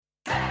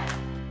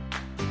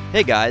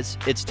Hey guys,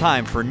 it's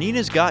time for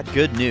Nina's Got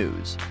Good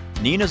News.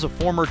 Nina's a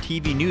former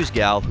TV news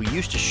gal who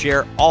used to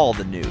share all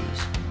the news.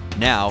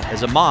 Now,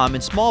 as a mom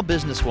and small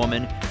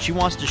businesswoman, she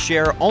wants to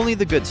share only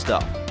the good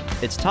stuff.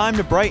 It's time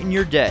to brighten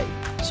your day.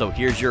 So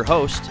here's your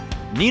host,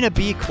 Nina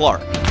B.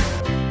 Clark.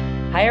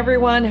 Hi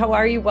everyone, how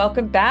are you?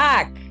 Welcome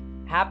back.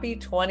 Happy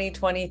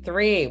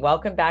 2023.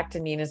 Welcome back to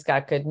Nina's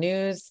Got Good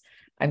News.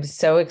 I'm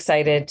so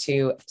excited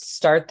to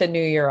start the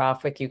new year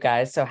off with you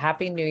guys. So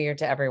happy new year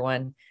to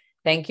everyone.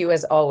 Thank you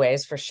as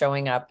always for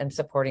showing up and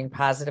supporting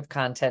positive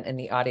content in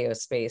the audio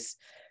space.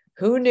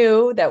 Who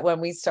knew that when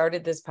we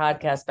started this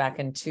podcast back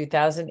in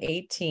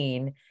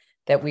 2018,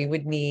 that we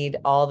would need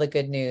all the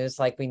good news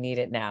like we need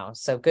it now.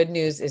 So good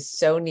news is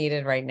so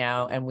needed right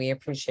now, and we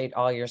appreciate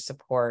all your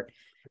support.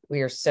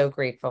 We are so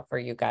grateful for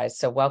you guys.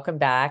 So welcome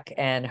back,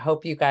 and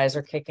hope you guys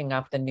are kicking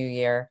off the new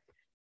year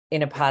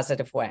in a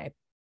positive way.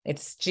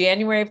 It's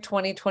January of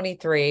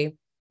 2023.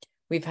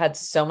 We've had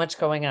so much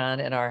going on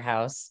in our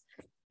house.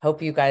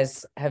 Hope you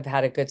guys have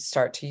had a good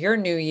start to your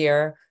new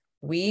year.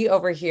 We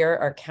over here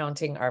are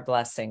counting our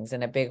blessings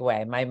in a big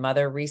way. My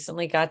mother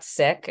recently got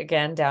sick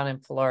again down in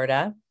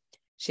Florida.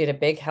 She had a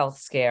big health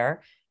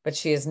scare, but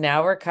she is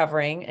now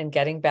recovering and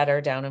getting better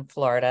down in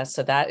Florida.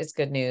 So that is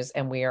good news.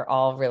 And we are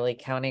all really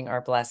counting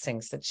our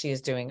blessings that she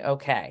is doing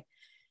okay.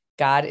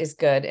 God is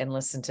good, and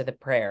listen to the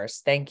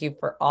prayers. Thank you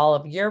for all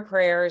of your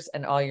prayers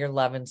and all your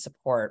love and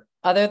support.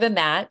 Other than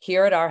that,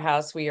 here at our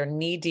house, we are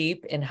knee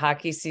deep in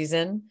hockey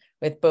season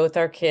with both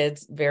our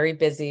kids very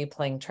busy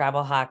playing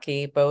travel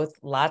hockey, both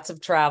lots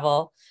of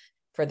travel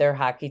for their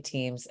hockey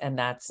teams. And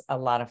that's a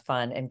lot of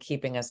fun and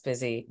keeping us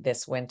busy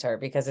this winter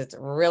because it's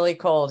really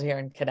cold here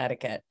in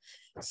Connecticut.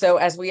 So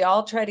as we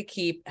all try to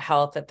keep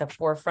health at the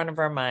forefront of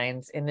our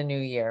minds in the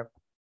new year,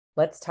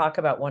 let's talk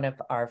about one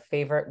of our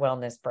favorite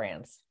wellness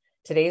brands.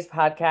 Today's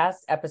podcast,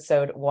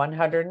 episode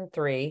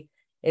 103,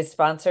 is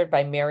sponsored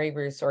by Mary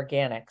Ruth's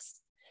Organics.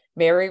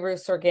 Mary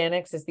Ruth's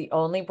Organics is the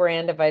only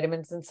brand of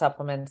vitamins and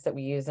supplements that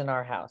we use in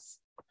our house.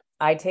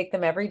 I take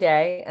them every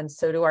day, and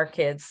so do our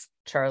kids,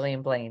 Charlie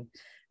and Blaine.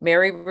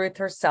 Mary Ruth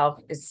herself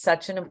is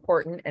such an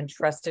important and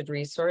trusted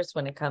resource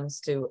when it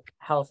comes to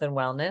health and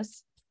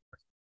wellness.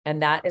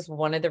 And that is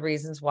one of the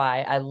reasons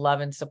why I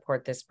love and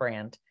support this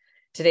brand.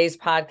 Today's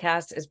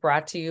podcast is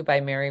brought to you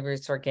by Mary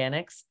Ruth's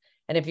Organics.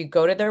 And if you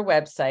go to their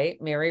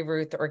website,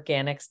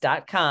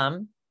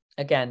 maryruthorganics.com,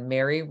 again,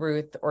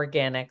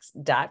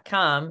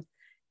 maryruthorganics.com,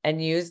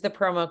 and use the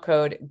promo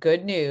code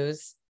Good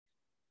News,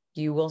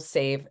 you will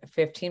save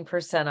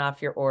 15%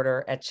 off your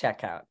order at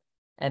checkout.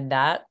 And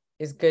that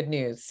is good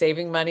news.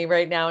 Saving money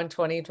right now in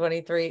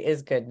 2023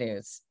 is good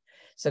news.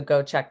 So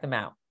go check them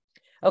out.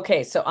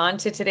 Okay, so on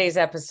to today's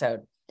episode.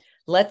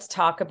 Let's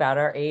talk about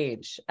our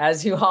age.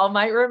 As you all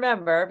might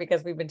remember,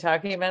 because we've been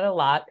talking about it a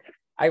lot,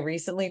 I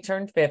recently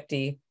turned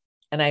 50,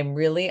 and I'm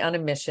really on a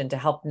mission to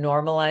help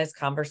normalize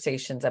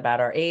conversations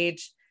about our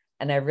age.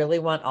 And I really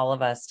want all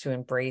of us to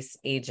embrace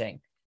aging.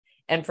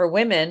 And for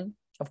women,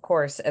 of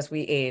course, as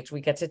we age,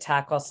 we get to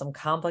tackle some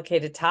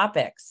complicated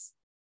topics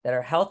that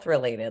are health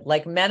related,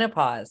 like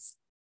menopause.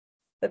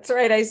 That's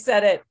right, I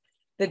said it,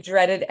 the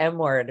dreaded M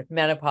word,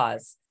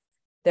 menopause.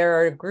 There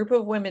are a group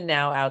of women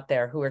now out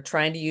there who are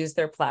trying to use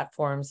their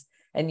platforms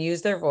and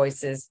use their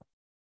voices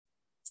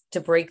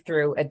to break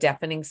through a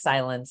deafening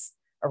silence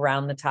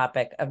around the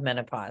topic of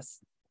menopause.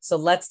 So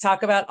let's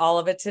talk about all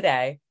of it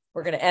today.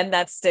 We're going to end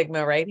that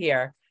stigma right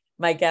here.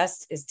 My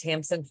guest is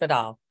Tamsen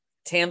Fadal.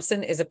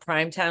 Tamsen is a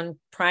primetime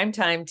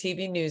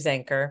TV news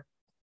anchor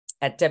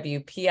at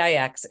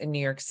WPIX in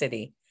New York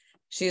City.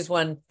 She's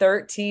won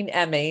 13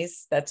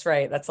 Emmys. That's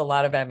right. That's a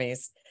lot of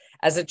Emmys.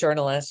 As a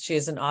journalist, she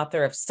is an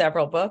author of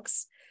several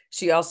books.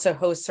 She also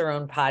hosts her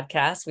own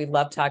podcast. We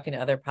love talking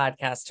to other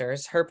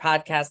podcasters. Her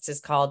podcast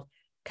is called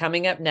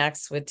Coming Up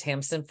Next with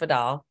Tamsen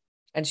Fadal,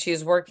 and she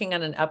is working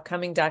on an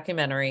upcoming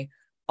documentary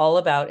all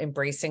about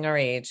embracing our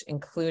age,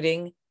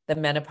 including the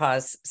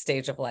menopause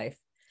stage of life.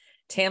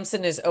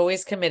 Tamsen is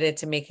always committed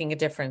to making a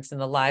difference in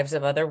the lives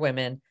of other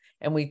women,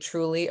 and we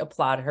truly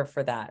applaud her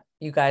for that.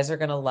 You guys are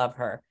going to love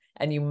her,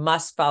 and you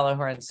must follow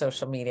her on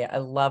social media. I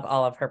love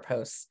all of her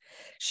posts.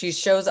 She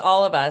shows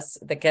all of us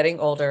that getting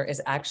older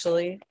is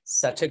actually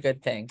such a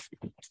good thing.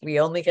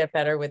 We only get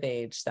better with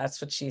age. That's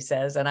what she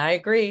says, and I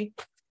agree.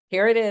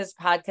 Here it is,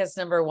 podcast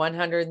number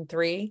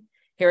 103.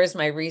 Here is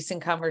my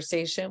recent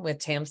conversation with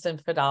Tamsen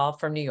Fadal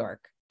from New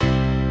York.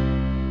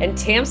 And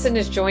Tamsen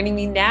is joining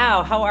me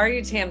now. How are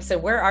you,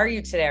 Tamsen? Where are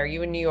you today? Are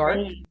you in New York?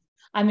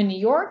 I'm in New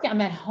York. I'm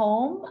at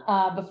home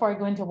before I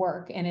go into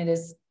work, and it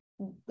is,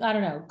 I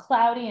don't know,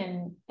 cloudy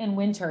and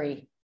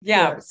wintry.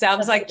 Yeah,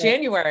 sounds like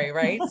January,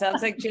 right?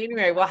 Sounds like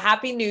January. Well,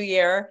 Happy New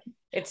Year.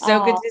 It's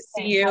so good to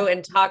see you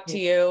and talk to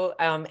you.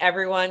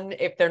 Everyone,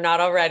 if they're not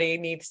already,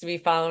 needs to be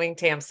following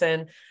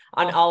Tamsen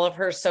on all of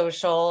her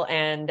social.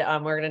 And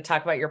we're going to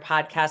talk about your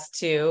podcast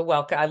too.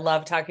 Welcome. I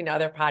love talking to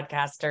other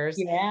podcasters.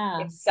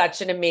 Yeah. It's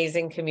such an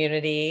amazing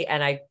community.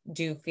 And I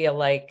do feel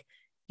like,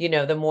 you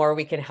know, the more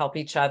we can help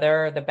each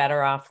other, the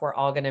better off we're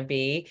all going to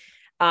be.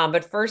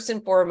 But first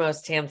and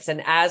foremost,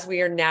 Tamsen, as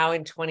we are now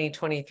in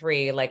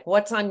 2023, like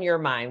what's on your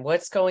mind?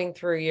 What's going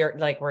through your,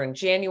 like we're in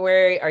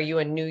January. Are you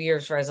a New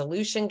Year's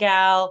resolution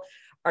gal?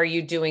 Are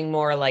you doing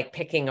more like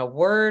picking a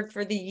word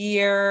for the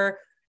year?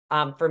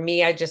 For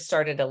me, I just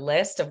started a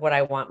list of what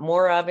I want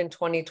more of in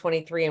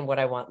 2023 and what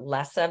I want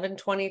less of in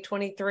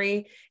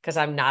 2023, because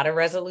I'm not a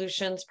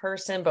resolutions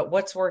person, but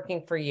what's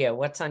working for you?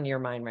 What's on your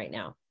mind right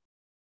now?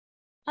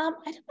 I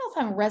don't know if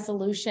I'm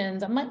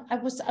resolutions. I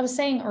was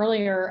saying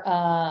earlier,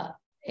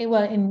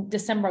 in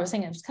December, I was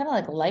saying it was kind of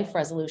like life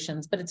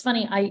resolutions, but it's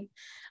funny.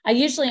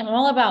 I'm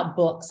all about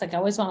books. Like I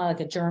always want like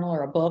a journal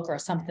or a book or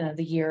something of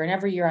the year. And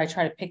every year I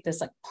try to pick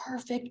this like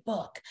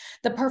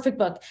the perfect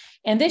book.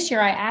 And this year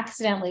I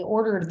accidentally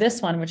ordered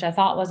this one, which I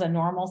thought was a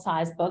normal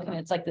size book. And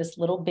it's like this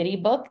little bitty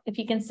book, if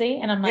you can see.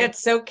 And I'm like,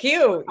 it's so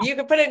cute. You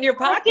can put it in your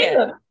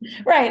pocket.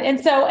 Right. And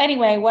so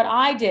anyway, what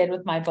I did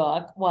with my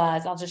book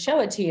was, I'll just show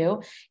it to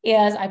you,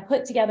 is I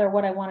put together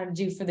what I wanted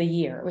to do for the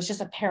year. It was just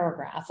a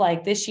paragraph.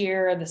 Like this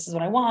year, this is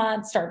what I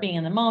want. Start being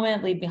in the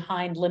moment, leave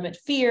behind, limit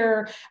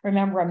fear.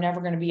 Remember, I'm never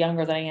going to be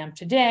younger than I am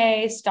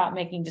today. Stop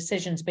making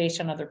decisions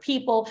based on other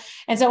people.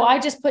 And so I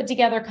just put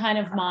together kind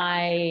of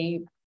my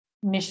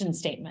mission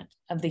statement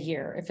of the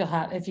year,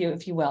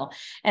 if you will.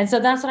 And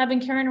so that's what I've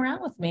been carrying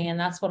around with me. And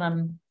that's what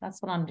I'm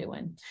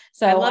doing.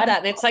 So I love that.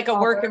 And it's like a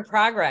work in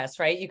progress,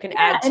 right? You can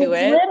add to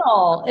it.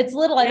 It's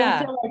little.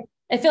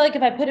 I feel like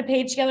if I put a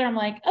page together, I'm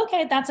like,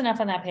 okay, that's enough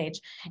on that page.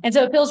 And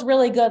so it feels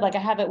really good. Like I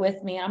have it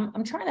with me.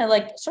 I'm trying to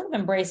like sort of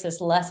embrace this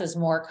less is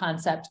more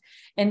concept.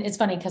 And it's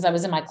funny because I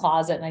was in my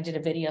closet and I did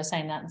a video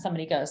saying that, and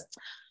somebody goes,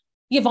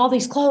 you have all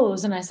these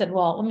clothes. And I said,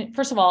 well,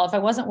 first of all, if I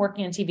wasn't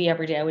working on TV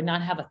every day, I would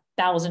not have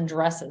 1,000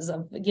 dresses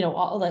of,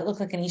 all that look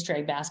like an Easter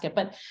egg basket.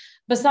 But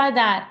beside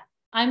that,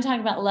 I'm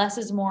talking about less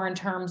is more in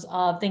terms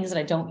of things that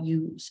I don't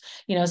use,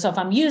 so if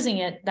I'm using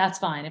it, that's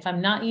fine. If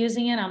I'm not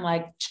using it, I'm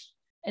like,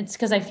 it's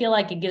because I feel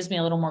like it gives me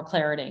a little more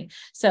clarity.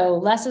 So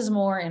less is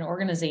more and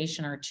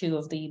organization are two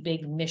of the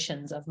big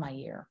missions of my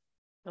year.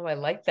 Oh, I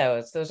like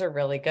those. Those are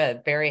really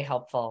good. Very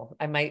helpful.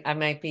 I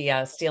might be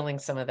stealing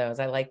some of those.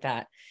 I like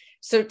that.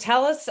 So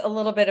tell us a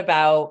little bit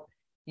about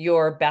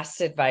your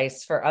best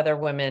advice for other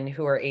women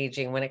who are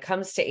aging. When it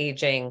comes to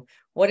aging,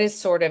 what is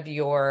sort of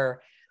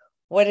your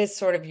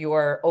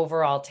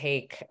overall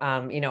take?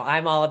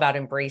 I'm all about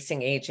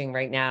embracing aging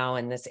right now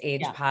and this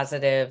age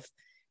positive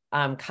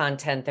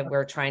content that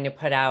we're trying to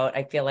put out.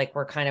 I feel like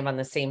we're kind of on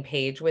the same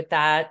page with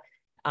that.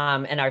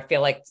 And I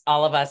feel like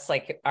all of us,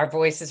 like our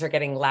voices are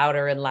getting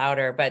louder and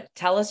louder, but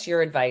tell us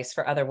your advice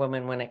for other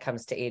women when it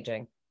comes to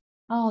aging.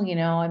 Oh,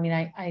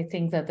 I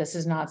think that this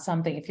is not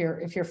something, if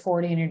you're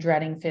 40 and you're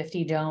dreading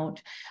 50,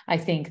 don't. I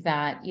think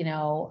that,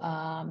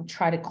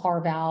 try to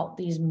carve out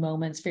these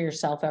moments for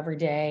yourself every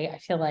day. I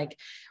feel like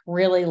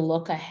really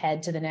look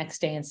ahead to the next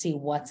day and see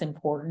what's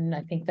important.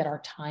 I think that our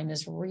time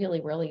is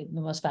really, really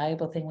the most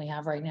valuable thing we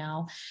have right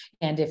now.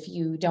 And if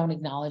you don't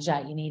acknowledge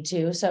that, you need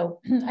to. So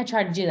I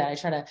try to do that. I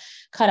try to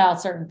cut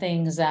out certain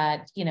things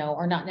that,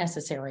 are not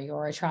necessary,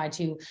 or I try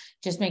to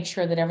just make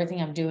sure that everything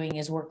I'm doing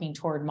is working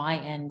toward my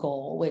end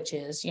goal, which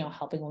is,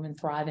 helping women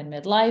thrive in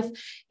midlife,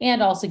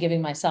 and also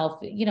giving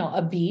myself,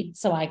 a beat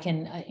so I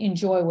can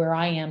enjoy where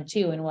I am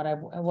too and what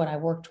I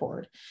work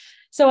toward.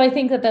 So I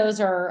think that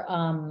those are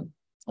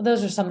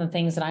some of the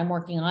things that I'm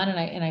working on.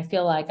 And I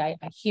feel like I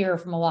hear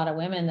from a lot of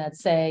women that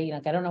say,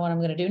 I don't know what I'm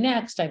going to do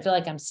next. I feel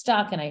like I'm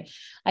stuck. And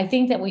I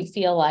think that we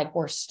feel like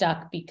we're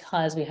stuck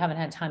because we haven't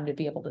had time to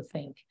be able to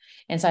think.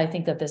 And so I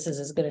think that this is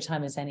as good a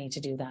time as any to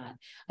do that.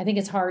 I think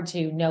it's hard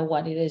to know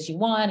what it is you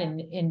want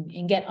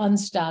and get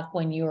unstuck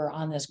when you're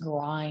on this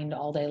grind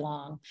all day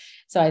long.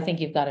 So I think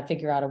you've got to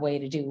figure out a way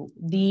to do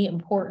the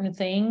important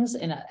things,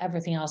 and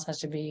everything else has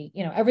to be,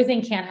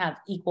 everything can't have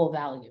equal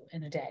value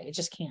in a day. It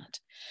just can't.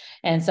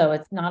 And so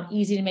it's not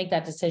easy to make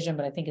that decision,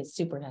 but I think it's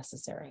super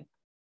necessary.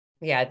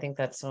 Yeah, I think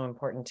that's so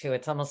important too.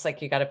 It's almost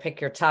like you got to pick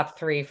your top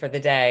 3 for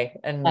the day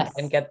and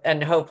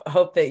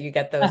hope that you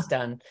get those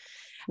done.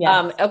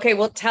 Yes. Okay.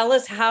 Well, tell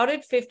us, how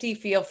did 50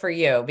 feel for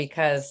you?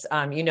 Because,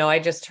 I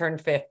just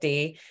turned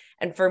 50,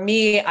 and for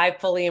me, I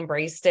fully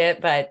embraced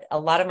it, but a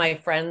lot of my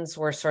friends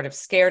were sort of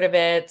scared of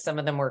it. Some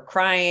of them were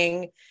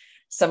crying.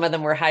 Some of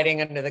them were hiding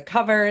under the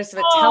covers,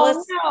 but tell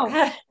us,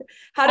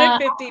 how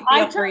did 50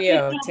 feel for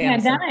you,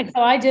 pandemic?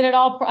 So I did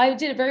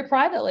it very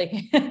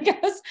privately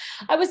because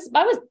I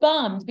was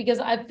bummed because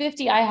at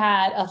 50, I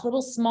had a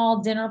little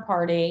small dinner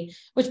party,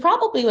 which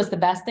probably was the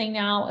best thing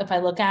now. If I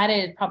look at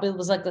it, it probably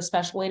was like the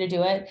special way to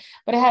do it,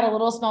 but I had a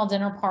little small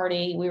dinner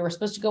party. We were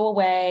supposed to go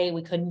away.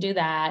 We couldn't do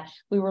that.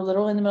 We were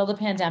literally in the middle of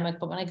the pandemic,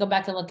 but when I go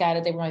back and look at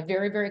it, they were my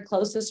very, very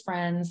closest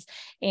friends.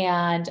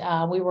 And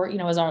we were,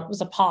 it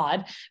was a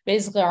pod,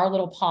 basically our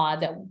little pod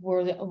that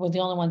were the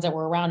only ones that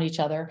were around each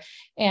other.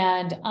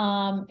 And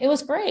it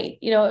was great.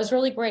 It was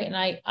really great. And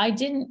I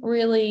didn't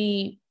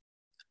really,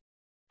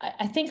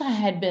 I think I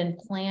had been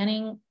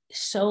planning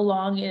so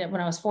long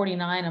when I was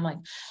 49. I'm like,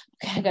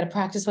 okay, I got to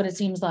practice what it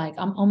seems like.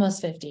 I'm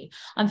almost 50.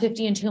 I'm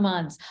 50 in 2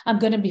 months. I'm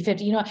going to be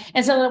 50,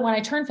 And so when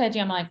I turned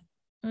 50, I'm like,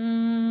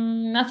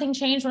 Nothing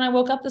changed when I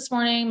woke up this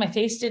morning. My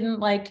face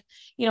didn't I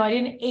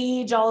didn't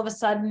age all of a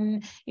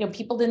sudden.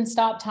 People didn't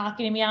stop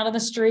talking to me out on the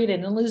street. I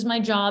didn't lose my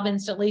job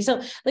instantly. So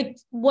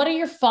what are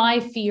your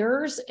 5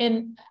 fears?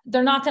 And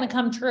they're not going to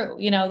come true.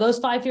 Those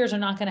 5 fears are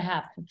not going to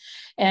happen.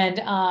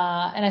 And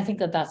I think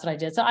that that's what I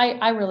did. So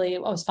I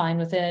was fine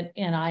with it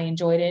and I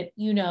enjoyed it.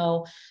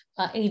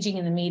 Aging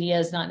in the media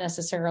is not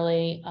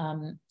necessarily,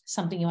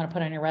 something you want to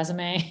put on your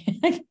resume.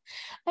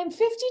 I'm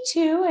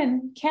 52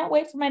 and can't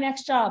wait for my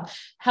next job.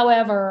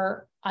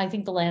 However, I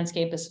think the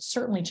landscape has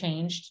certainly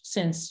changed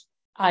since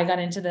I got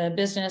into the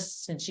business,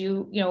 since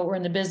you were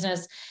in the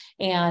business.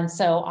 And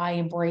so I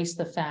embrace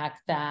the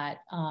fact that,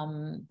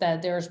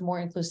 that there's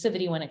more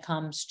inclusivity when it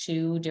comes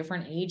to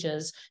different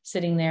ages,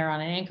 sitting there on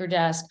an anchor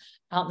desk,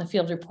 out in the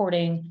field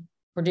reporting,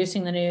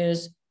 producing the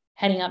news,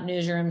 heading up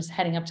newsrooms,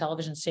 heading up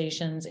television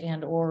stations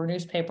and or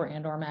newspaper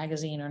and or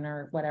magazine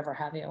or whatever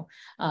have you,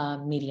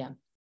 media.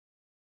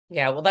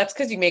 Yeah, well, that's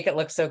because you make it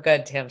look so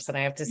good, Tamsen,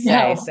 I have to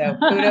say. So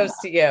kudos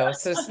to you.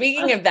 So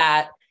speaking of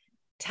that,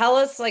 tell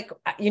us,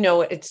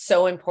 it's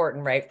so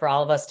important, right, for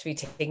all of us to be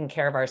taking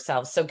care of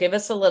ourselves. So give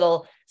us a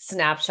little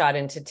snapshot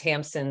into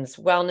Tamsen's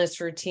wellness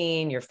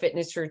routine, your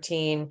fitness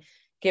routine.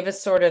 Give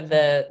us sort of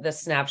the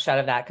snapshot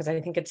of that, because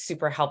I think it's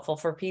super helpful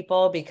for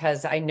people,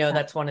 because I know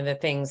that's one of the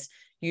things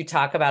you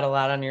talk about a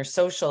lot on your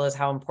social is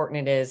how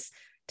important it is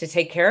to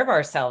take care of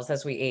ourselves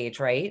as we age,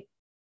 right?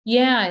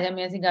 Yeah.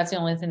 I think that's the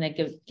only thing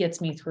that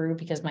gets me through,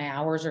 because my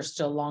hours are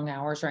still long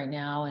hours right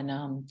now.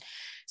 And,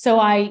 so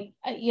I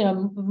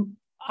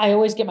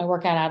always get my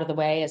workout out of the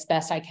way as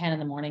best I can in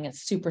the morning.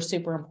 It's super,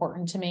 super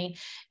important to me.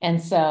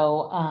 And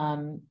so,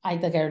 I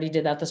already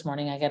did that this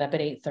morning. I get up at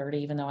 8:30,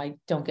 even though I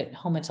don't get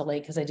home until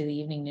late because I do the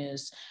evening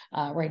news,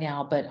 right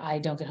now, but I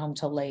don't get home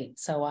till late.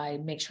 So I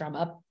make sure I'm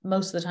up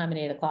most of the time at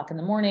 8 o'clock in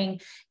the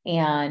morning,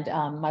 and,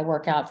 my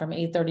workout from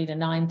 8:30 to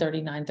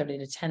 9:30, 9:30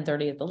 to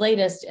 10:30 at the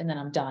latest. And then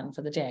I'm done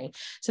for the day.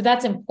 So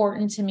that's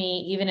important to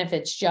me. Even if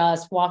it's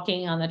just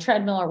walking on the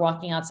treadmill or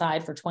walking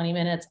outside for 20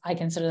 minutes, I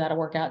consider that a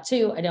workout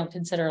too. I don't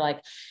consider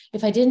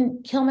if I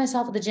didn't kill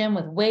myself at the gym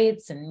with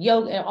weights and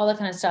yoga, all that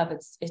kind of stuff,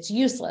 it's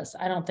useless.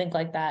 I don't think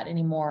like that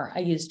anymore. I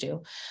used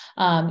to.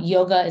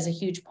 Yoga is a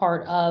huge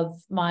part of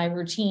my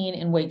routine,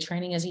 and weight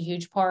training is a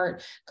huge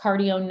part.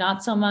 Cardio,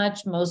 not so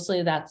much.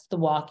 Mostly that's the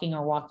walking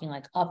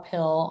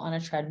uphill on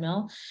a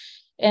treadmill.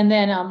 And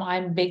then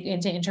I'm big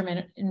into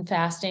intermittent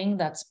fasting.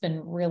 That's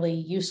been really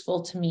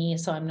useful to me.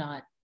 So I'm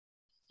not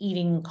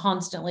eating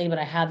constantly, but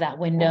I have that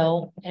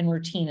window, and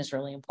routine is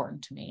really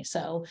important to me.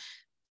 So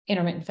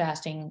intermittent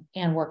fasting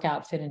and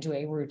workout fit into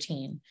a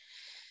routine.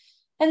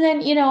 And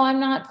then, I'm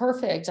not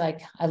perfect.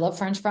 I love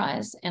French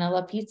fries and I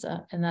love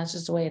pizza, and that's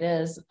just the way it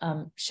is.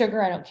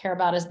 Sugar, I don't care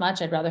about as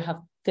much. I'd rather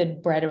have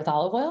good bread with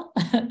olive oil.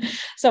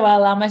 So I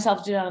allow myself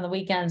to do that on the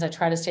weekends. I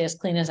try to stay as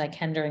clean as I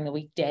can during the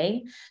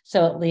weekday.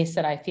 So at least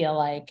that I feel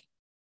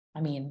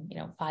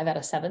 5 out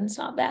of 7 is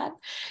not bad.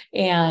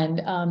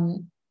 And,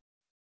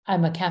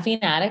 I'm a caffeine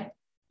addict,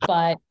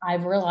 but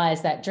I've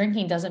realized that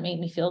drinking doesn't make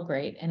me feel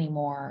great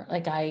anymore.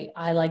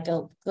 I like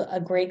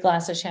a great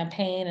glass of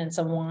champagne and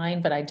some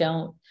wine, but I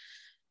don't,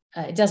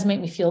 it doesn't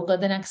make me feel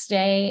good the next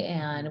day.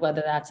 And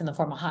whether that's in the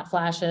form of hot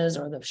flashes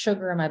or the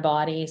sugar in my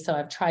body. So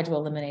I've tried to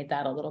eliminate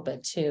that a little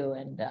bit too.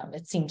 And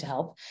it seemed to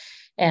help.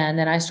 And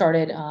then I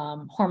started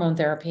hormone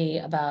therapy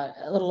about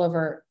a little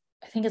over,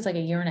 I think it's a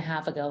year and a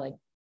half ago,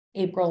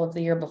 April of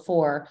the year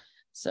before.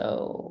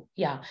 So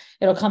yeah,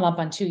 it'll come up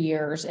on 2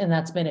 years. And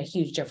that's been a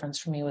huge difference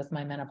for me with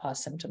my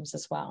menopause symptoms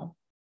as well.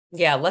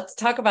 Yeah. Let's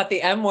talk about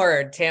the M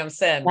word,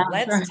 Tamsen. Yeah,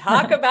 let's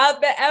talk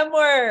about the M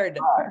word.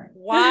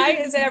 Why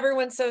is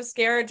everyone so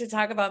scared to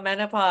talk about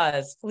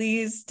menopause?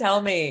 Please tell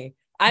me.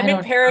 I'm in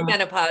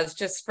perimenopause,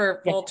 just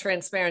for full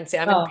transparency.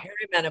 I'm in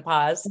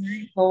perimenopause.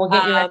 Well, we'll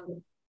get you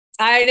ready.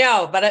 I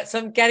know, but so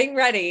I'm getting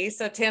ready.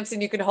 So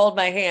Tamsen, you can hold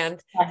my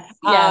hand.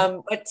 Yes.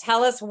 But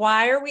tell us,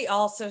 why are we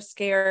all so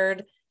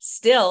scared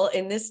still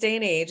in this day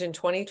and age in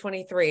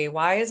 2023?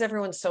 Why is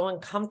everyone so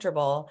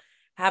uncomfortable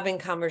having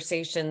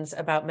conversations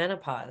about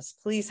menopause?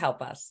 Please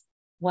help us.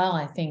 Well,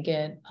 I think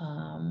it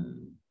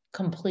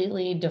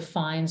completely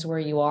defines where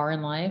you are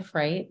in life,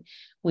 right?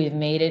 We've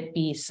made it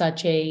be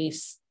such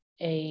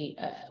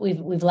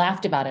we've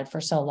laughed about it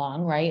for so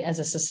long, right? As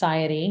a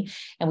society,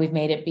 and we've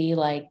made it be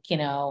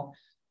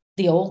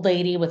the old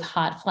lady with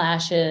hot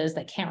flashes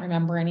that can't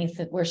remember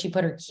anything, where she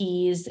put her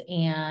keys,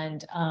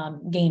 and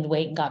gained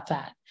weight and got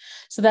fat.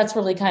 So that's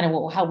really kind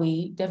of how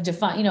we have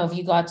defined, if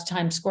you go out to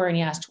Times Square and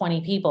you ask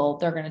 20 people,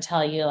 they're going to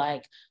tell you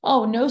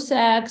oh, no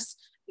sex,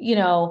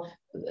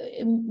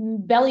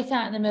 belly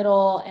fat in the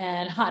middle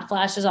and hot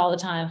flashes all the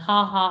time.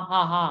 Ha, ha,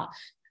 ha, ha.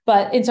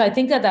 And so I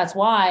think that's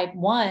why,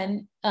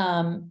 one,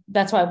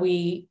 that's how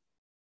we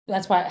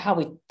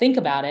think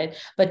about it.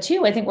 But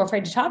two, I think we're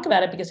afraid to talk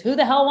about it because who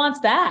the hell wants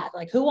that?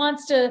 Who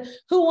wants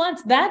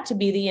that to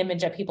be the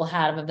image that people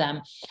have of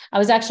them? I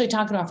was actually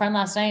talking to a friend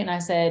last night and I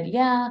said,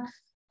 yeah,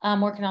 I'm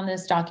working on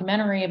this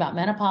documentary about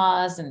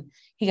menopause. And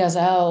he goes,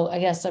 oh, I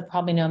guess there are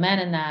probably no men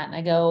in that. And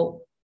I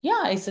go,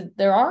 yeah. I said,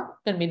 there are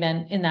going to be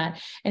men in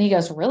that. And he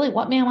goes, really?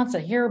 What man wants to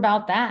hear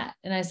about that?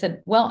 And I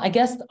said, well, I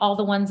guess all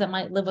the ones that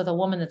might live with a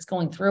woman that's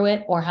going through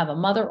it, or have a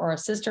mother or a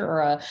sister or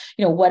a,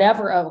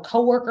 whatever, a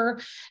coworker.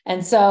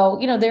 And so,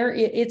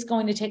 it's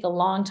going to take a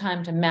long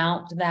time to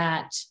mount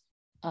that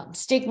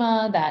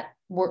stigma, that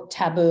word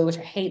taboo, which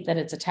I hate that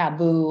it's a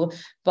taboo,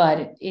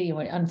 but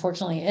it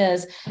unfortunately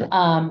is.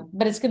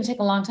 But it's going to take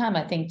a long time,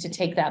 I think, to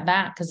take that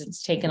back, because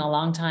it's taken a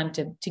long time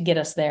to get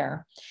us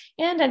there.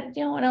 And I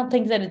don't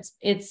think that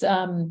it's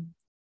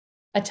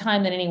a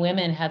time that any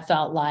women have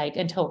felt like,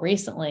 until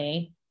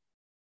recently,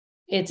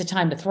 it's a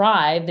time to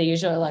thrive. They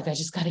usually are like, I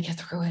just got to get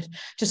through it.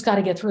 Just got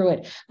to get through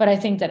it. But I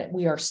think that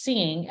we are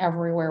seeing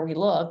everywhere we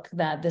look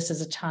that this is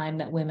a time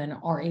that women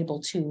are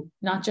able to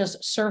not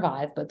just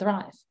survive, but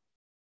thrive.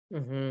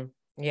 Mm-hmm.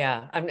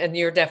 Yeah. And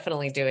you're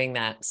definitely doing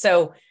that.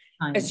 So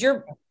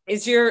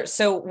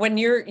so when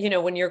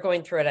you're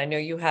going through it, I know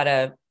you had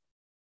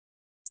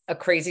a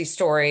crazy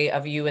story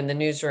of you in the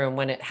newsroom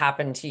when it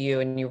happened to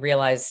you and you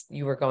realized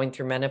you were going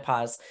through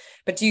menopause.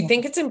 But do you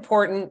think it's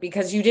important,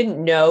 because you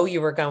didn't know you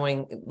were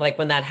going, like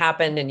when that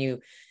happened and you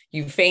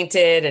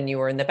fainted and you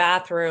were in the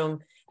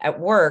bathroom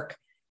at work,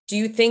 do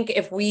you think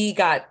if we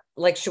got,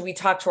 like, should we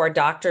talk to our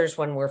doctors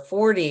when we're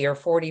 40 or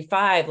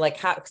 45? Like,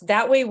 how,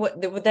 that way,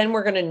 then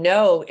we're going to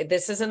know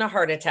this isn't a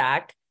heart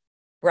attack,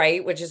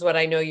 right? Which is what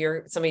I know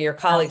some of your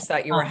colleagues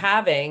thought you were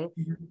having.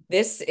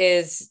 This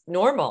is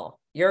normal.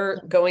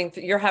 You're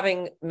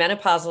having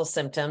menopausal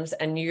symptoms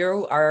and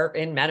you are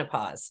in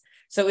menopause.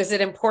 So is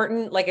it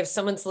important, like if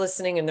someone's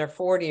listening and they're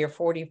 40 or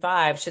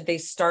 45, should they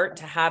start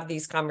to have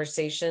these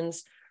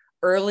conversations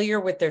earlier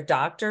with their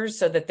doctors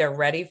so that they're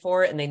ready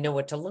for it and they know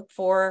what to look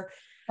for?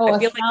 I feel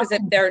like, because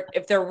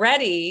if they're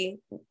ready,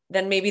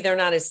 then maybe they're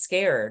not as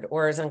scared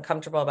or as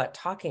uncomfortable about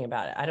talking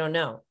about it. I don't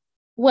know.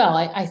 Well,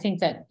 I think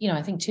that,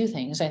 I think two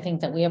things. I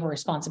think that we have a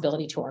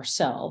responsibility to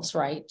ourselves,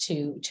 right?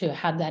 To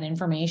have that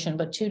information,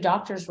 but two,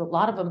 doctors, a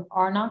lot of them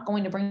are not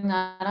going to bring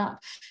that up.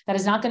 That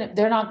is not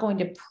they're not going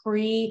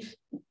to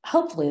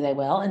hopefully they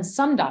will. And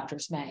some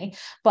doctors may,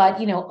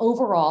 but,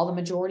 overall, the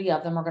majority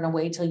of them are going to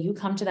wait till you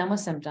come to them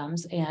with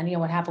symptoms. And,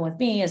 what happened with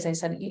me is they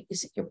said,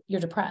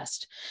 you're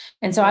depressed.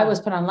 And so I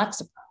was put on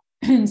Lexapro.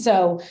 And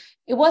so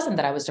it wasn't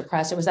that I was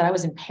depressed. It was that I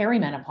was in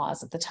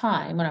perimenopause at the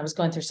time when I was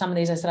going through some of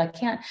these. I said,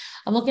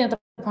 I'm looking at the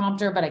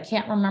prompter, but I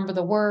can't remember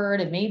the word.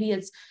 And maybe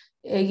it's,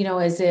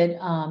 is it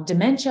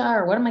dementia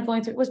or what am I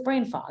going through? It was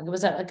brain fog. It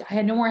was I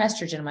had no more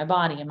estrogen in my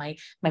body, and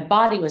my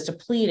body was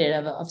depleted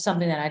of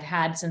something that I'd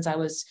had since I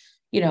was,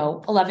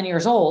 11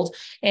 years old.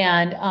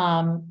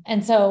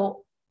 And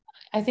so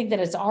I think that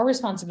it's our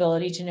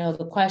responsibility to know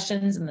the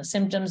questions and the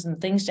symptoms and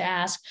things to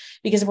ask,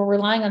 because if we're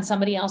relying on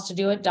somebody else to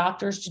do it,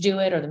 doctors to do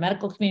it, or the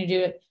medical community to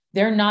do it,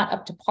 they're not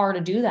up to par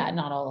to do that.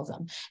 Not all of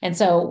them. And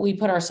so we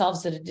put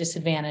ourselves at a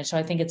disadvantage. So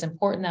I think it's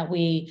important that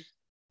we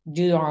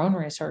do our own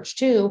research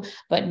too,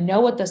 but know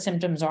what the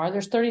symptoms are.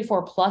 There's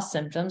 34 plus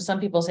symptoms. Some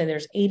people say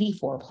there's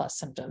 84 plus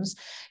symptoms.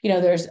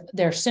 There's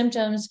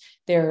symptoms,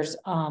 there's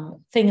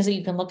things that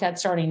you can look at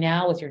starting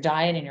now with your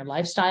diet and your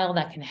lifestyle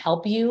that can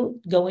help you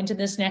go into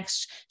this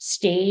next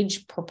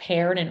stage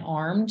prepared and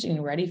armed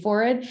and ready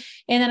for it.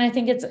 And then I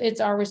think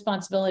it's our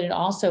responsibility to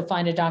also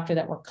find a doctor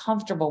that we're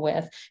comfortable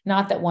with,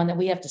 not that one that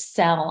we have to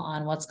sell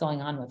on what's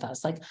going on with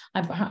us. Like,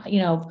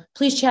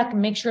 please check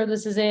and make sure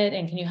this is it.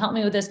 And can you help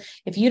me with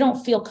this? If you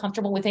don't feel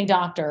comfortable with a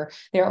doctor,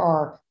 there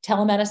are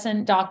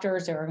telemedicine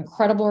doctors. There are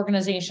incredible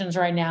organizations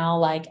right now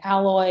like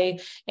Alloy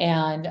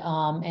and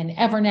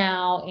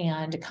Evernow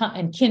and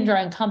Kindra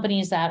and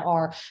companies that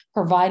are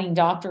providing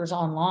doctors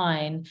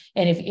online.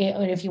 And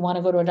if you want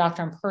to go to a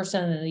doctor in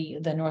person,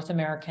 the North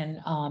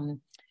American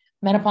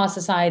Menopause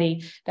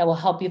Society, that will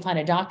help you find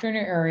a doctor in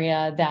your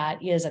area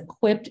that is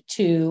equipped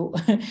to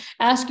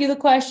ask you the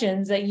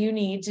questions that you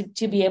need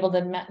to be able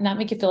to not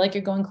make you feel like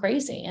you're going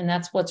crazy. And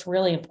that's what's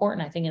really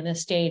important, I think, in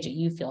this stage, that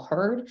you feel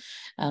heard,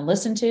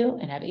 listened to,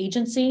 and have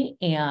agency,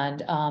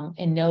 and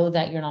know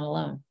that you're not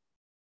alone.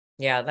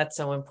 Yeah, that's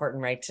so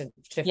important, right? To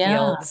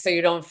feel, so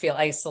you don't feel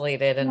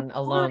isolated and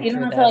alone. You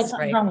don't feel like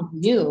something's wrong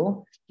with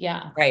you.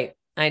 Yeah. Right.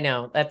 I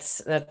know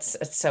it's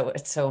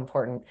so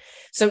important.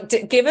 So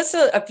give us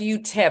a few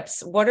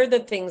tips. What are the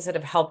things that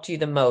have helped you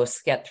the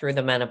most get through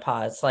the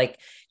menopause? Like,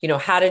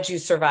 how did you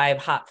survive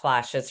hot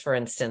flashes, for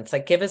instance?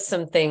 Like, give us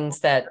some things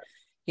that,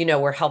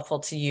 were helpful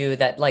to you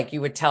that, like,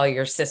 you would tell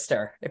your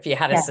sister if you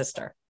had a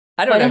sister.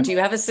 I don't know. Do you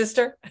have a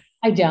sister?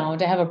 I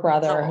don't. I have a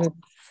brother who,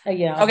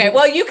 okay.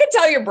 Well, you could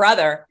tell your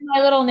brother.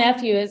 My little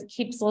nephew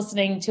keeps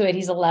listening to it.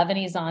 He's 11.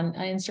 He's on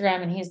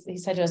Instagram, and he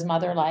said to his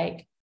mother,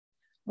 like,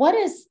 what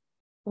is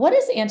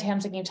Aunt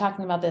Hamsik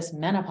talking about, this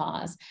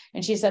menopause?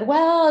 And she said,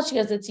 well, she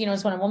goes, it's,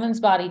 it's when a woman's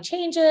body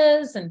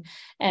changes, and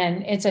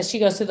it says, she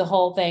goes through the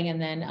whole thing.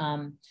 And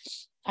then,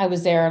 I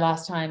was there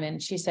last time,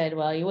 and she said,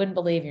 well, you wouldn't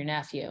believe your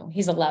nephew.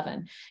 He's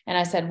 11. And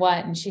I said,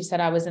 what? And she said,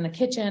 I was in the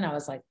kitchen. I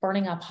was like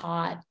burning up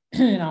hot.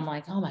 And I'm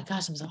like, oh my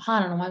gosh, I'm so hot.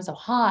 I don't know why I'm so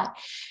hot.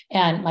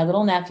 And my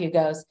little nephew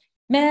goes,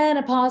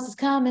 menopause is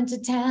coming to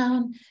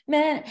town,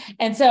 man.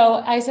 And so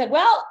I said,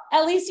 well,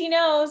 at least he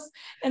knows.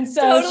 And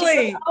so she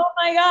said, oh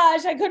my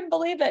gosh, I couldn't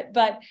believe it.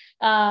 But,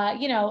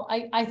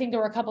 I think there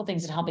were a couple of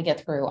things that helped me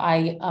get through.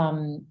 I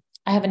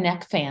have a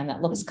neck fan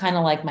that looks kind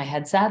of like my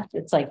headset.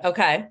 It's like,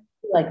 okay,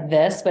 like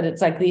this, but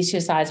it's like these two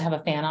sides have a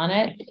fan on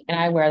it, and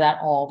I wear that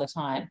all the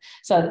time.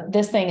 So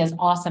this thing is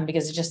awesome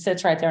because it just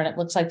sits right there and it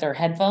looks like they're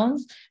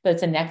headphones, but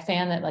it's a neck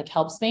fan that like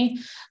helps me.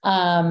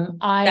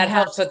 That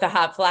helps with the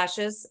hot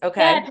flashes. Okay.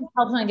 Yeah, it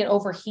helps when I get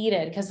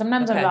overheated because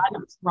sometimes Okay. my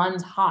body just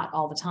runs hot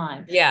all the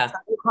time. Yeah. So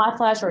hot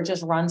flash or it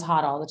just runs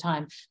hot all the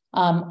time.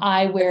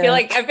 I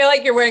feel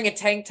like you're wearing a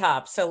tank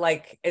top. So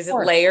like, is it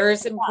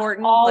layers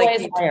important?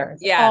 Always like layers.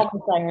 Yeah.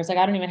 Always layers. Like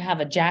I don't even have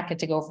a jacket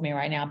to go for me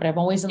right now, but I'm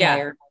always in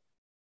layers.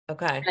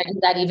 Okay. And I do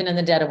that even in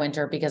the dead of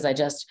winter because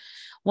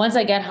once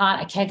I get hot,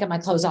 I can't get my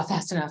clothes off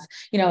fast enough,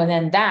 and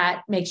then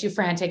that makes you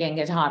frantic and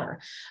get hotter.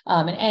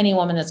 And any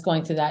woman that's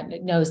going through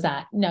that knows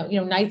that. No,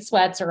 night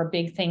sweats are a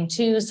big thing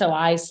too. So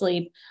I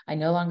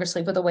no longer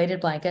sleep with a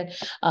weighted blanket.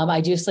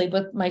 I do sleep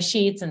with my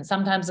sheets and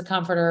sometimes a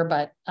comforter,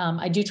 but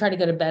I do try to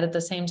go to bed at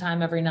the same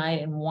time every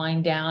night and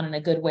wind down in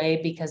a good way,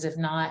 because if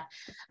not,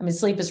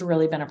 sleep has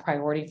really been a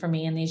priority for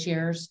me in these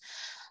years.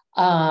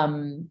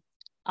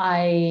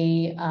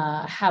 I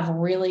have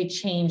really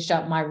changed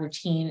up my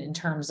routine in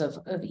terms of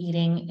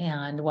eating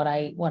and what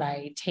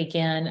I take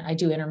in. I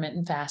do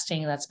intermittent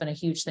fasting. That's been a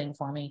huge thing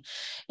for me.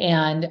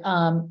 And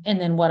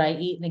then what I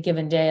eat in a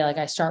given day, like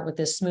I start with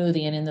this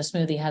smoothie, and in the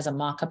smoothie has a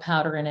maca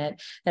powder in it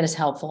that is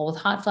helpful with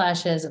hot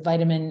flashes.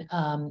 Vitamin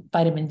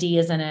D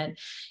is in it.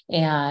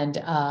 And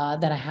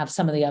then I have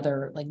some of the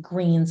other like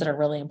greens that are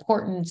really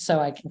important. So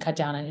I can cut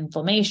down on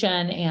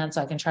inflammation, and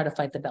so I can try to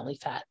fight the belly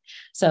fat.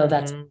 So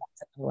that's a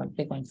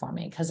big one for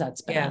me, because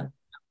that's been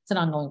it's an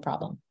ongoing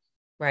problem.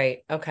 Right.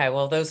 Okay.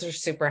 Well, those are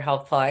super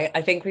helpful.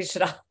 I think we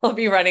should all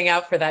be running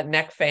out for that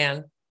neck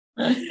fan.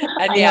 And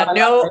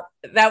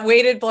that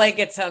weighted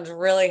blanket sounds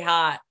really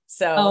hot.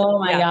 So, oh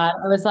my God.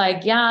 I was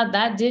like,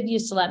 that did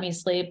used to let me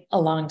sleep a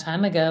long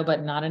time ago,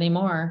 but not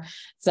anymore.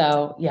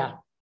 So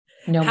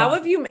How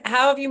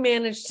have you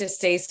managed to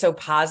stay so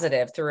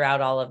positive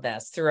throughout all of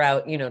this,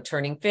 throughout,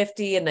 turning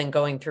 50 and then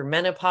going through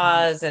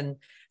menopause? And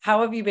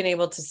how have you been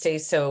able to stay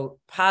so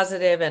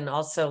positive and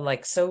also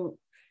like so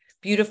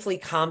beautifully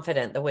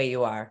confident the way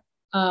you are?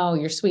 Oh,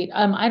 you're sweet.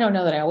 I don't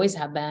know that I always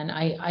have been.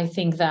 I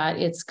think that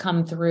it's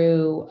come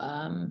through,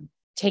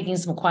 taking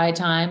some quiet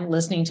time,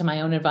 listening to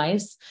my own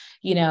advice,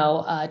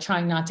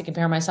 trying not to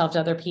compare myself to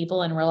other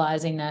people, and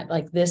realizing that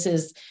like, this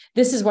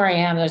is where I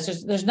am.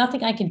 There's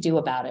nothing I can do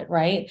about it.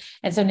 Right.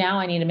 And so now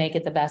I need to make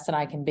it the best that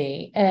I can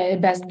be,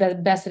 best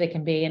that it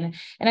can be. And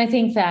I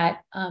think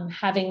that,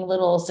 having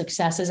little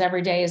successes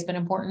every day has been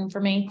important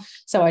for me.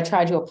 So I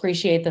try to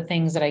appreciate the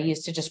things that I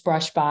used to just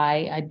brush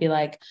by. I'd be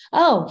like,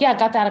 oh yeah,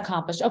 got that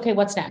accomplished. Okay.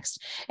 What's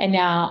next? And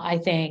now I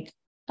think,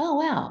 oh,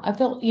 wow. I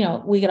feel,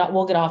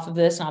 we'll get off of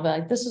this, and I'll be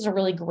like, this is a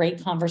really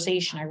great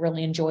conversation. I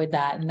really enjoyed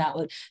that. And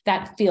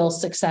that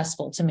feels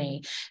successful to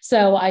me.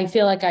 So I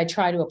feel like I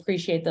try to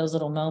appreciate those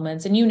little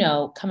moments.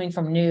 And, coming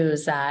from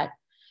news, that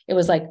it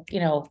was like,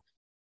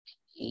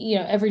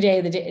 every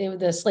day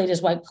the slate is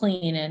wiped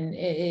clean, and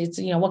it's,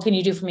 what can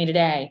you do for me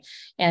today?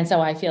 And so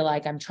I feel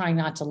like I'm trying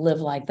not to live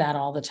like that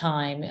all the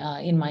time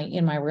in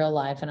my real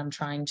life. And I'm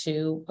trying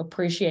to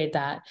appreciate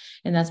that.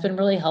 And that's been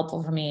really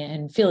helpful for me,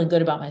 and feeling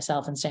good about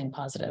myself and staying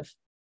positive.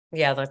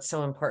 Yeah, that's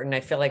so important. I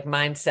feel like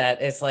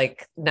mindset is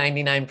like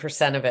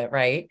 99% of it,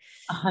 right?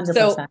 100%.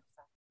 So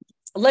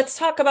let's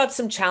talk about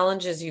some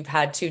challenges you've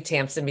had too,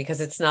 Tamsen,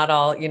 because it's not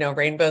all,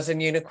 rainbows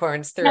and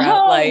unicorns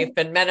throughout life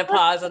and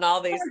menopause and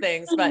all these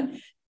things. But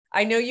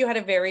I know you had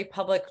a very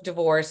public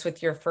divorce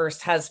with your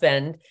first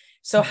husband.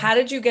 So how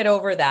did you get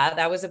over that?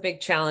 That was a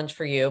big challenge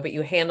for you, but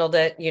you handled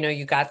it,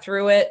 you got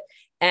through it.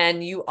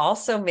 And you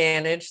also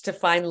managed to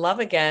find love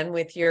again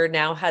with your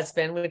now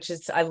husband, which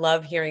is, I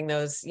love hearing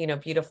those,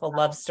 beautiful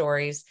love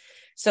stories.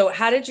 So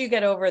how did you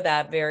get over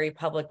that very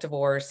public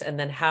divorce? And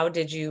then how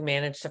did you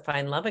manage to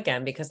find love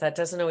again? Because that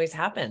doesn't always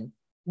happen.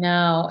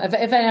 No, if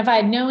I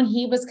had known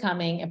he was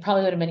coming, it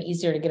probably would have been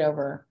easier to get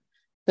over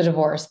the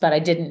divorce, but I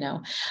didn't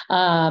know.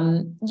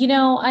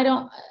 I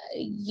don't,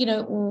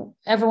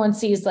 everyone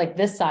sees like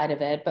this side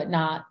of it, but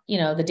not,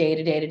 the day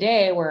to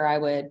day where I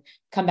would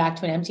come back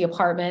to an empty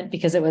apartment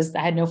because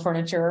I had no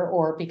furniture,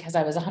 or because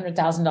I was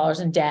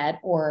 $100,000 in debt,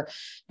 or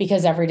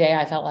because every day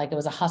I felt like it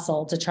was a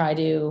hustle to try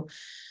to,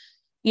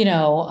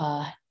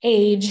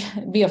 age,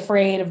 be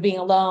afraid of being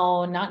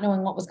alone, not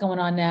knowing what was going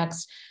on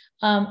next.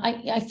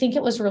 I think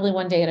it was really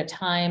one day at a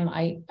time.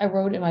 I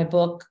wrote in my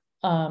book,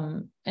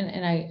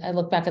 and I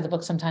look back at the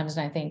book sometimes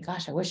and I think,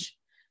 gosh, I wish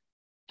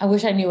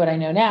I knew what I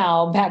know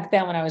now back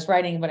then when I was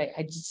writing, but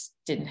I just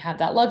didn't have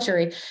that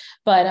luxury.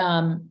 But,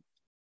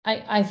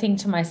 I think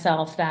to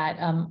myself that,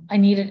 I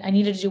needed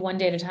to do one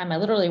day at a time. I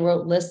literally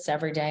wrote lists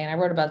every day, and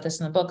I wrote about this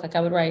in the book. Like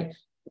I would write,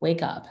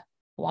 wake up,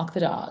 walk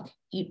the dog,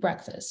 eat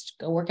breakfast,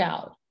 go work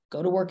out,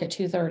 go to work at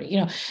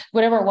 2:30,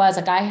 whatever it was.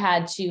 Like I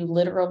had to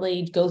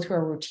literally go through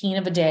a routine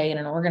of a day in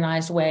an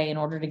organized way in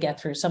order to get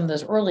through some of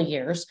those early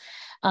years.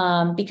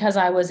 Because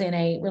I was in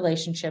a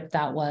relationship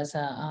that was,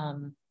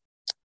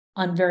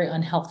 very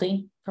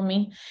unhealthy for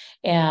me.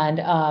 And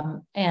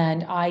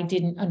I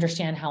didn't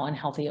understand how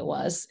unhealthy it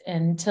was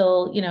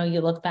until,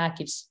 you look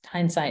back, it's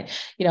hindsight,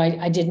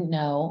 I didn't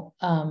know.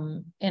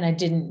 And I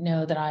didn't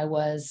know that I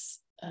was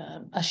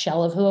a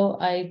shell of who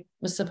I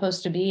was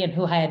supposed to be and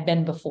who I had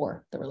been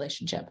before the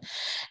relationship.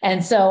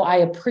 And so I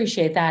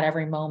appreciate that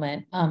every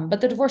moment.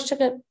 But the divorce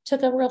took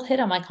a real hit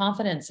on my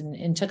confidence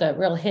and took a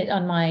real hit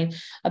on my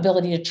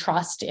ability to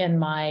trust and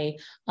my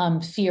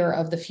fear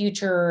of the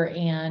future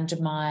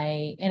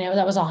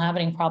that was all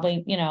happening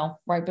probably,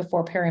 right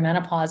before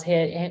perimenopause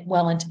hit,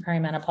 well into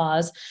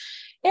perimenopause.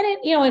 And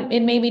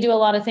it made me do a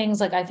lot of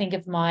things. Like I think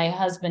if my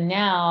husband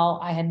now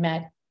I had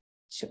met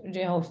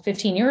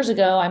 15 years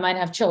ago, I might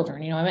have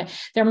children,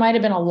 there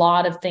might've been a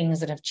lot of things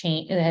that have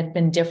changed, that had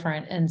been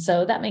different. And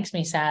so that makes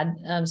me sad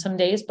some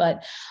days,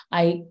 but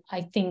I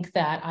think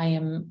that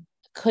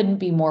couldn't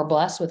be more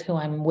blessed with who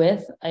I'm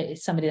with.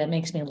 Somebody that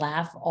makes me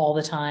laugh all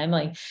the time,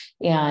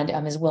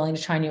 and is willing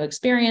to try new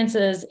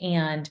experiences.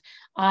 And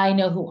I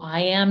know who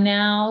I am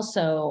now.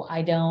 So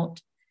I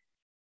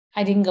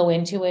didn't go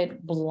into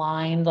it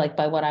blind, like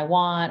by what I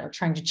want or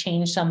trying to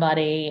change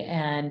somebody.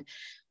 And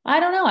I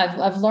don't know.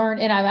 I've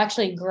learned, and I've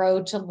actually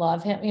grown to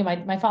love him.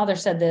 My father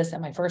said this at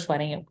my first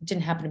wedding. It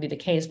didn't happen to be the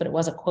case, but it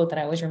was a quote that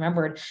I always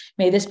remembered.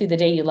 May this be the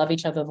day you love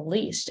each other the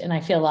least. And I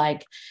feel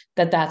like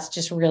that's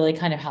just really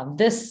kind of how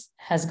this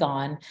has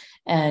gone.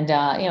 And,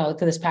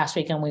 this past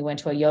weekend we went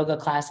to a yoga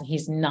class and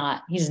he's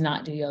not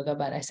do yoga,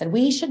 but I said,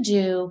 we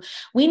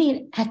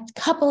need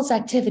couples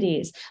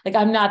activities. Like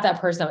I'm not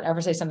that person that would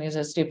ever say something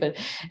so stupid.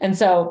 And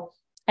so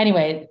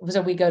anyway,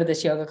 so we go to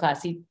this yoga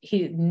class.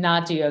 He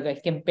not do yoga.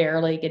 He can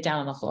barely get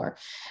down on the floor.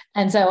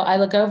 And so I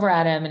look over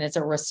at him and it's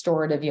a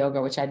restorative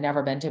yoga, which I'd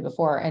never been to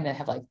before. And they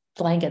have like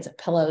blankets and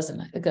pillows.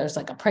 And there's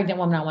like a pregnant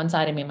woman on one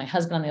side of me, my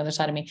husband on the other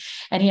side of me.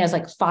 And he has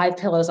like 5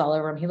 pillows all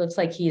over him. He looks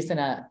like he's in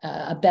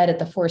a bed at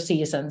the Four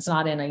Seasons,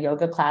 not in a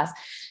yoga class.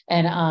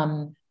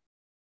 And,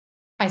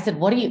 I said,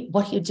 what are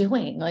you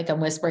doing? Like I'm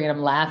whispering and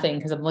I'm laughing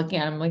because I'm looking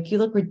at him like, you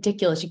look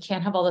ridiculous. You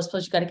can't have all those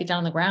pillows. You got to get down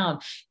on the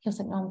ground. He was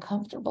like, no, I'm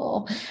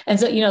comfortable. And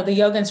so, the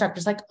yoga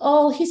instructor's like,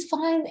 oh, he's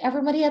fine.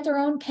 Everybody at their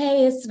own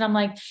pace. And I'm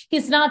like,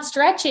 he's not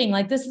stretching.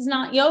 Like, this is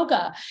not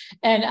yoga.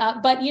 And,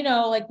 but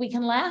like we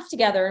can laugh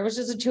together. It was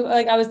just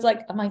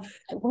I'm like,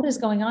 what is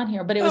going on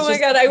here? But it was my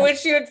God, I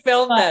wish you had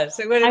filmed this.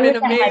 It would have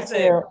been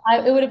amazing.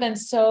 It would have been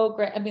so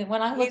great. I mean,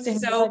 when I looked at him,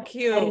 so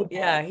cute.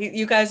 Yeah.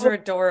 You guys are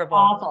adorable.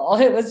 Awful.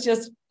 It was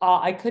just,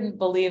 I couldn't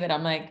believe it.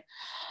 I'm like,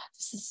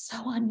 this is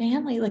so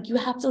unmanly. Like you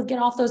have to get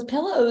off those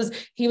pillows.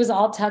 He was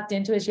all tucked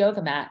into his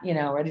yoga mat,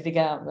 ready to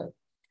go. But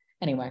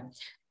anyway,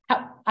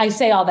 I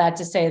say all that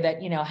to say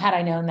that, had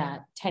I known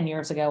that 10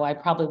 years ago, I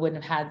probably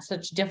wouldn't have had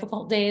such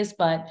difficult days,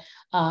 but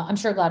I'm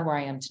sure glad where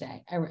I am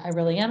today. I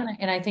really am.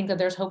 And I think that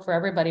there's hope for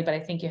everybody, but I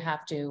think you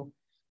have to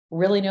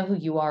really know who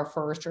you are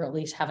first, or at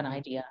least have an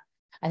idea.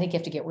 I think you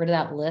have to get rid of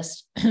that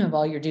list of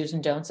all your do's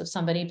and don'ts of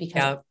somebody,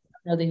 because I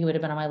know that he would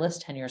have been on my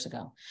list 10 years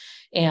ago.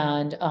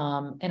 And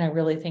I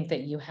really think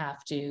that you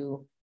have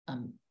to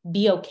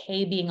be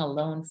okay being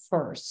alone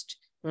first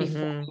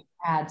before you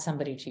add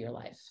somebody to your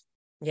life.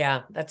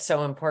 Yeah, that's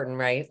so important,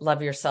 right?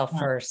 Love yourself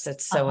first.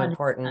 It's so 100%.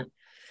 Important.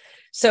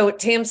 So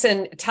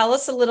Tamsen, tell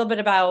us a little bit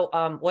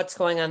about what's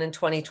going on in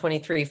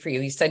 2023 for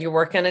you. You said you're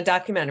working on a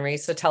documentary,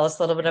 so tell us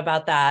a little bit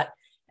about that.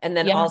 And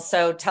then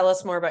also tell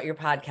us more about your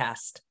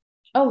podcast.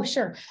 Oh,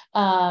 sure. So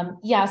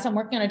I'm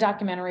working on a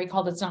documentary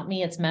called It's Not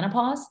Me, It's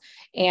Menopause.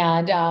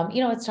 And,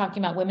 it's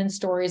talking about women's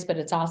stories, but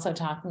it's also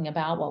talking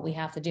about what we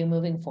have to do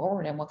moving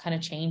forward and what kind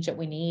of change that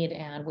we need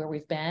and where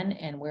we've been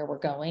and where we're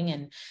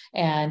going.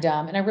 And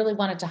I really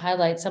wanted to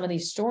highlight some of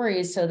these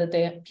stories so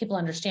that people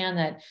understand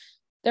that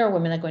there are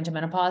women that go into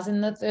menopause in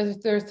their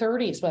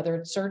 30s, whether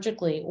it's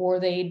surgically, or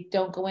they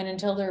don't go in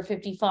until they're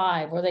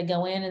 55, or they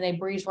go in and they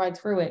breeze right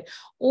through it,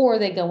 or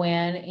they go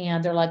in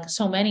and they're like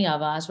so many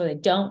of us where they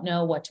don't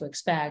know what to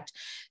expect.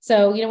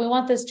 So, we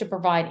want this to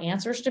provide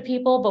answers to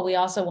people, but we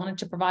also wanted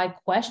to provide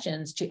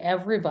questions to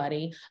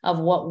everybody of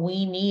what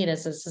we need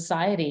as a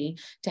society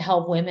to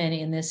help women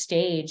in this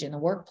stage, in the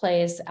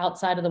workplace,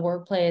 outside of the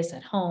workplace,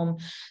 at home.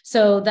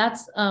 So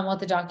that's what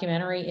the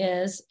documentary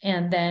is.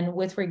 And then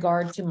with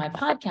regard to my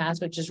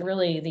podcast, which is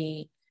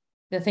really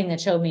the thing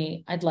that showed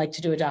me I'd like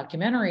to do a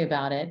documentary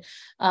about it.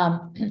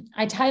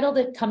 I titled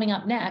it Coming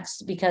Up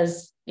Next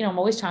because, I'm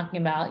always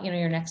talking about,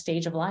 your next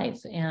stage of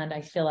life. And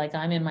I feel like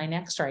I'm in my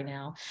next right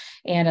now.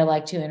 And I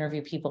like to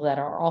interview people that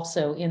are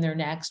also in their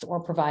next or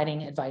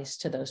providing advice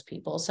to those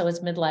people. So it's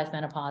midlife,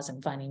 menopause,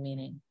 and finding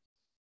meaning.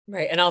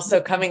 Right. And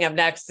also coming up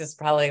next is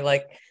probably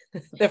like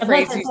the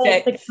phrase you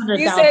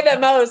say the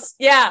most.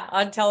 Yeah.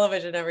 On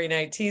television every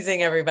night,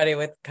 teasing everybody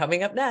with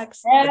coming up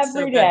next.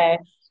 Every day.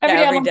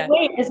 Every day.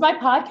 Wait, is my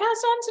podcast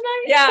on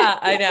tonight? Yeah,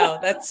 I know.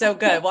 That's so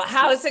good. Well,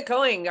 how is it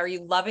going? Are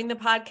you loving the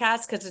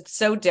podcast? Because it's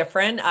so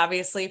different,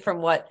 obviously, from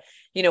what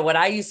what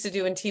I used to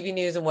do in TV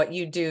news and what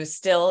you do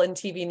still in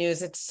TV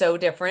news. It's so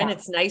different. Yeah.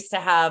 It's nice to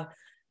have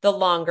the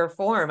longer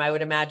form. I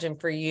would imagine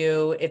for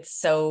you, it's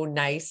so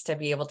nice to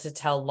be able to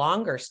tell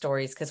longer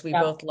stories because we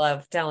both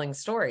love telling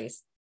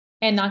stories.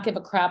 And not give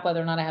a crap whether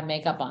or not I have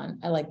makeup on.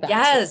 I like that.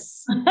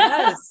 Yes.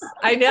 Yes.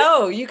 I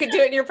know. You could do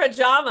it in your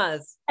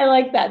pajamas. I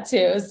like that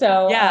too.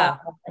 So yeah.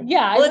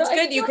 Well, it's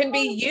good. You can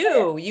be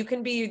you. You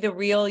can be the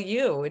real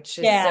you, which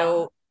is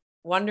so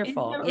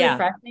wonderful.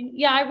 Refreshing.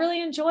 Yeah, I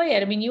really enjoy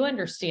it. I mean, you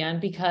understand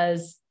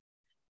because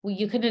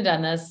you couldn't have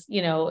done this,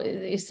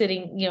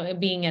 sitting,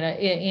 being in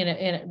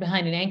a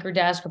behind an anchor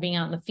desk or being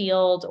out in the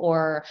field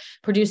or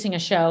producing a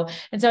show.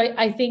 And so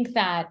I think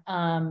that,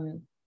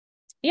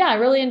 I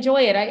really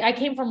enjoy it. I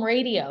came from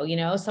radio,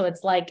 so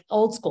it's like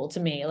old school to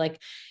me.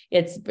 Like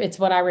it's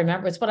what I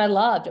remember. It's what I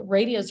loved.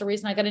 Radio is the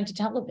reason I got into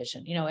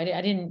television.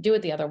 I didn't do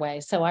it the other way.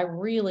 So I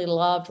really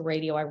loved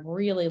radio. I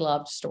really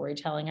loved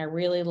storytelling. I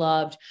really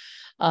loved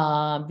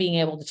being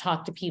able to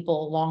talk to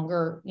people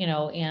longer,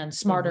 and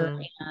smarter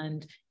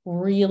and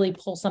really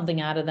pull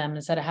something out of them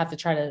instead of have to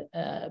try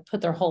to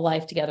put their whole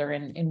life together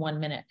in 1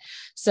 minute.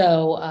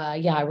 So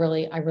I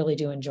really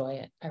do enjoy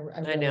it.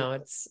 I know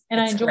it's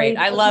enjoy great.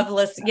 I love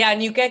listening. Yeah.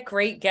 And you get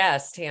great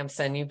guests,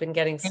 Tamsen. You've been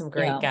getting some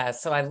great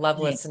guests. So I love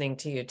listening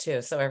to you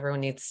too. So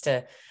everyone needs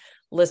to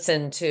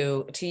listen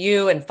to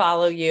you and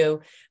follow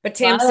you. But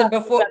Tamsen,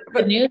 before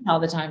good news all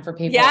the time for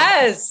people.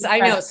 Yes, I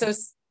know. So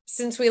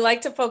since we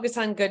like to focus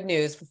on good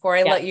news, before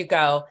I let you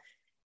go,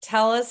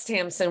 tell us,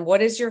 Tamsen,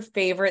 what is your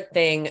favorite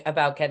thing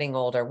about getting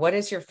older? What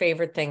is your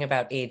favorite thing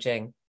about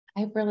aging?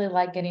 I really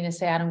like getting to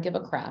say, I don't give a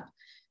crap.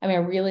 I mean, I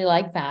really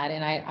like that.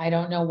 And I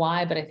don't know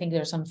why, but I think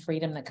there's some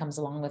freedom that comes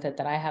along with it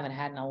that I haven't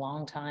had in a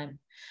long time.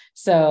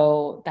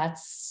 So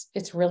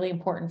it's really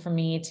important for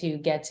me to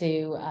get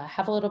to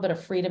have a little bit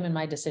of freedom in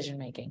my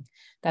decision-making.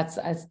 That's,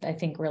 I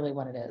think, really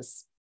what it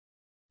is.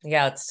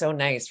 Yeah. It's so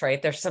nice,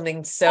 right? There's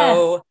something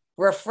so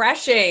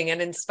refreshing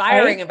and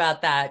inspiring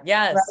about that.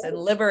 Yes. Right. And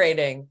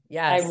liberating.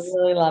 Yes. I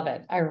really love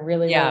it. I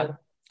really love it.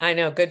 I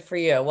know. Good for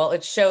you. Well,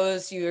 it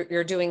shows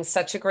you're doing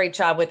such a great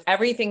job with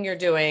everything you're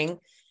doing.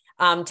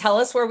 Tell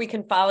us where we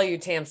can follow you,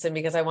 Tamsen,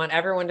 because I want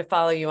everyone to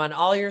follow you on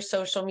all your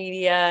social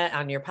media,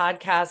 on your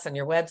podcasts, on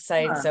your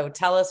website. Sure. So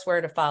tell us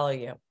where to follow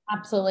you.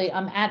 Absolutely.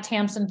 I'm at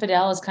Tamsen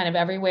Fadal is kind of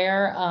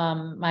everywhere.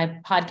 My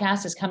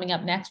podcast is coming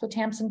up next with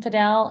Tamsen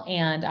Fadal,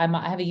 and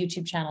I have a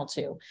YouTube channel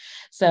too.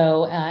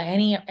 So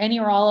any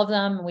or all of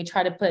them, we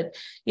try to put,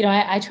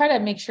 I try to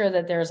make sure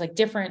that there's like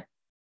different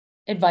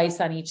advice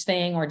on each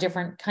thing or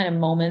different kind of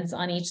moments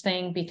on each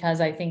thing,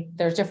 because I think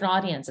there's different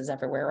audiences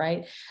everywhere.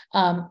 Right.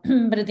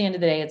 But at the end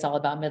of the day, it's all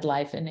about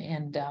midlife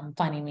and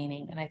finding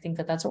meaning. And I think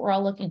that that's what we're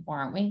all looking for,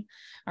 aren't we?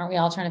 Aren't we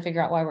all trying to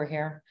figure out why we're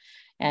here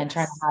and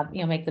trying to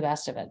have, make the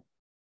best of it?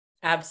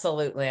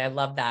 Absolutely. I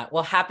love that.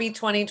 Well, happy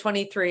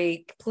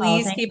 2023.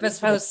 Please keep us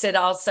posted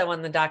also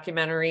on the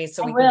documentary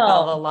so we can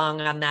follow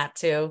along on that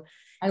too.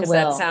 Because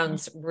that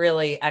sounds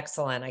really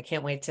excellent. I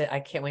can't wait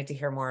to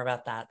hear more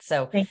about that.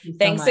 So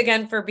thanks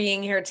again for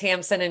being here,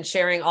 Tamsen, and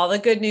sharing all the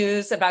good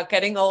news about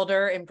getting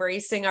older,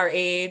 embracing our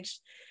age.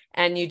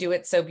 And you do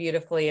it so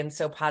beautifully and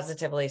so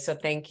positively. So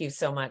thank you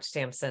so much,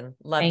 Tamsen.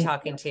 Love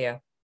talking to you.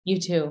 You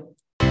too.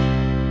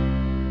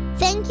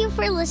 Thank you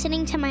for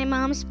listening to my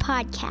mom's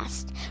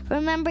podcast.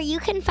 Remember, you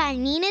can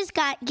find Nina's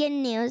Got Good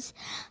News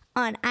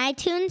on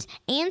iTunes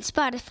and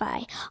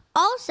Spotify,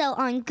 also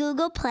on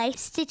Google Play,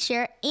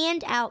 Stitcher,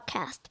 and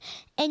Outcast.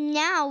 And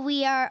now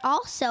we are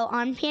also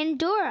on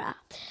Pandora.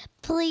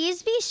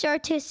 Please be sure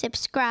to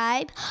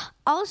subscribe.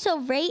 Also,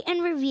 rate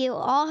and review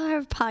all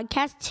her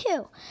podcasts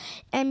too.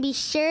 And be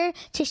sure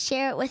to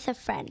share it with a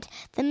friend.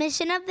 The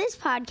mission of this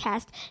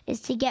podcast is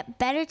to get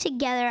better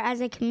together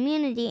as a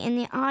community in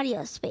the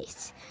audio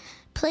space.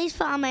 Please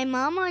follow my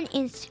mom on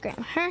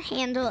Instagram. Her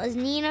handle is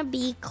Nina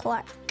B.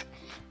 Clark.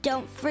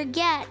 Don't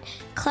forget,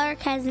 Clark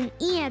has an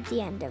E at the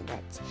end of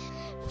it.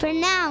 For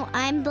now,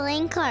 I'm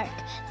Blaine Clark.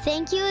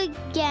 Thank you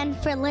again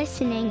for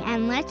listening,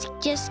 and let's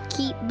just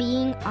keep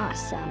being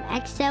awesome.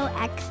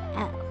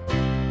 XOXO.